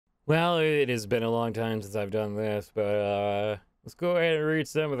Well, it has been a long time since I've done this, but let's go ahead and read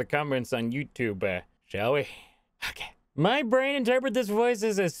some of the comments on YouTube, shall we? Okay. My brain interprets this voice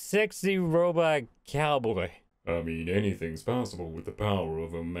as a sexy robot cowboy. I mean, anything's possible with the power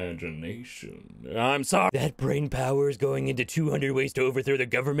of imagination. I'm sorry. That brain power is going into 200 ways to overthrow the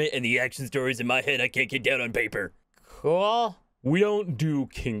government, and the action stories in my head I can't get down on paper. Cool. We don't do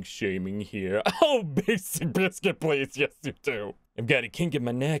kink shaming here. Oh, basic biscuit, please. Yes, you do. I've got a kink in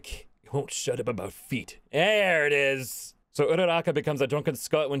my neck. It won't shut up about feet. There it is. So Uraraka becomes a drunken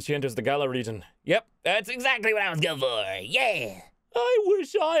scut when she enters the gala region. Yep, that's exactly what I was going for. Yeah. I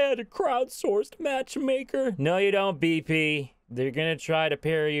wish I had a crowdsourced matchmaker. No, you don't, BP. They're gonna try to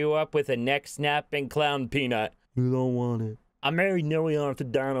pair you up with a neck-snapping clown peanut. You don't want it. I married Nellie Arthur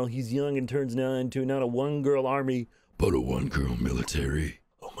Donald. He's young and turns now into not a one-girl army, but a one-girl military.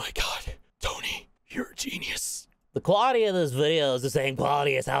 Oh my god, Tony, you're a genius. The quality of this video is the same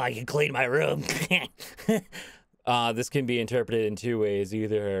quality as how I can clean my room. This can be interpreted in two ways.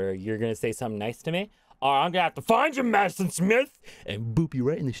 Either you're gonna say something nice to me, or I'm gonna have to find you, Madison Smith, and boop you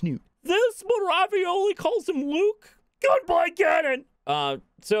right in the snoot. This one, Ravioli calls him Luke. Goodbye, Cannon.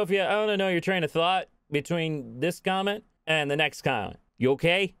 Sophia, I wanna know your train of thought between this comment and the next comment. You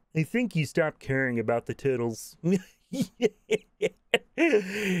okay? I think you stopped caring about the titles.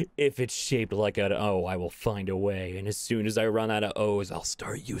 If it's shaped like an O, I will find a way. And as soon as I run out of O's, I'll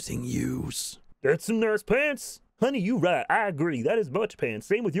start using U's. That's some nice pants. Honey, you right. I agree. That is much pants.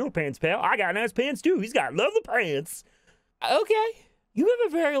 Same with your pants, pal. I got nice pants, too. He's got lovely pants. Okay. You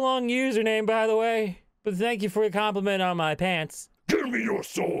have a very long username, by the way. But thank you for your compliment on my pants. Give me your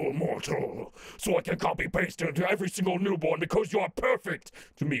soul, mortal, so I can copy-paste it into every single newborn because you are perfect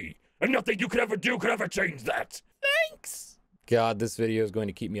to me. And nothing you could ever do could ever change that. Thanks. God, this video is going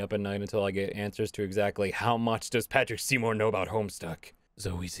to keep me up at night until I get answers to exactly how much does Patrick Seymour know about Homestuck.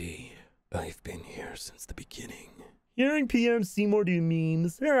 Zoe Z, I've been here since the beginning. Hearing PM Seymour do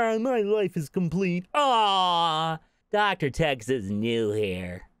memes. My life is complete. Aww. Dr. Tex is new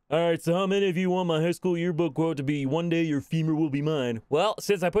here. Alright, so how many of you want my high school yearbook quote to be, "One day your femur will be mine"? Well,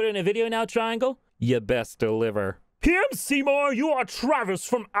 since I put it in a video now, Triangle, you best deliver. PM Seymour, you are Travis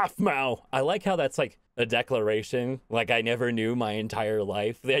from Aphmau. I like how that's like a declaration, like I never knew my entire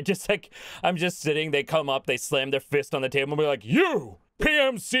life. They're just like, I'm just sitting, they come up, they slam their fist on the table and be like, "You,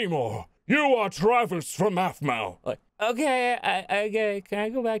 PM Seymour, you are Travis from Aphmau." Like, okay, okay, can I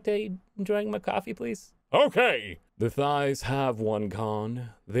go back to enjoying my coffee, please? Okay. The thighs have one con.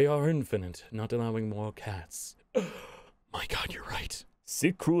 They are infinite, not allowing more cats. My god, you're right.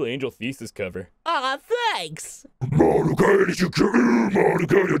 Sick Cruel Angel thesis cover. Aw, thanks!